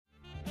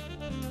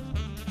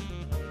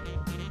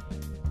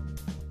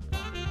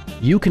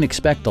You can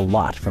expect a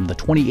lot from the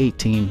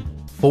 2018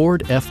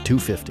 Ford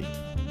F-250.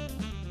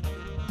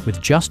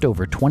 With just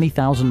over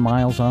 20,000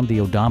 miles on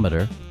the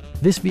odometer,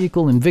 this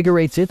vehicle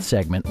invigorates its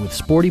segment with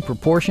sporty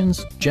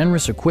proportions,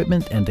 generous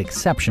equipment, and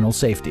exceptional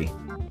safety.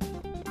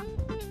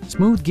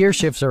 Smooth gear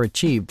shifts are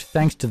achieved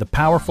thanks to the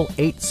powerful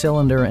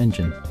 8-cylinder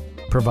engine,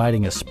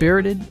 providing a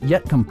spirited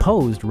yet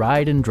composed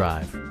ride and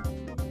drive.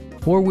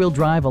 Four-wheel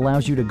drive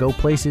allows you to go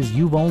places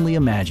you've only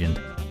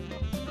imagined.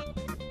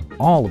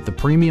 All of the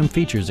premium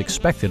features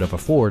expected of a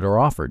Ford are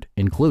offered,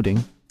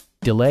 including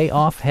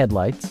delay-off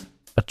headlights,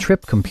 a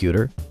trip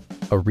computer,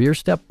 a rear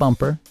step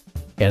bumper,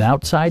 an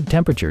outside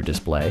temperature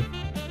display,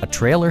 a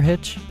trailer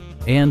hitch,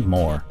 and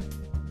more.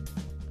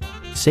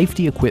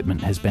 Safety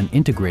equipment has been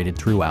integrated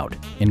throughout,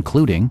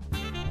 including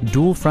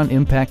dual front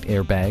impact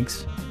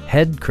airbags,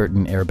 head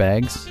curtain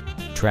airbags,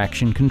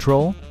 traction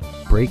control,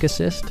 brake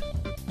assist,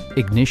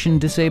 ignition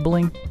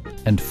disabling,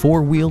 and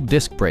four-wheel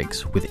disc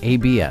brakes with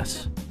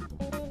ABS.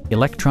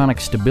 Electronic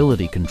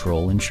stability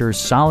control ensures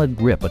solid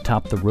grip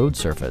atop the road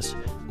surface,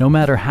 no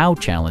matter how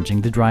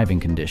challenging the driving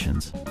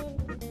conditions.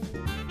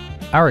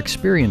 Our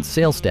experienced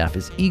sales staff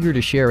is eager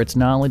to share its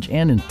knowledge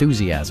and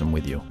enthusiasm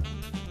with you.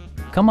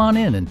 Come on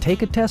in and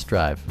take a test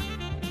drive.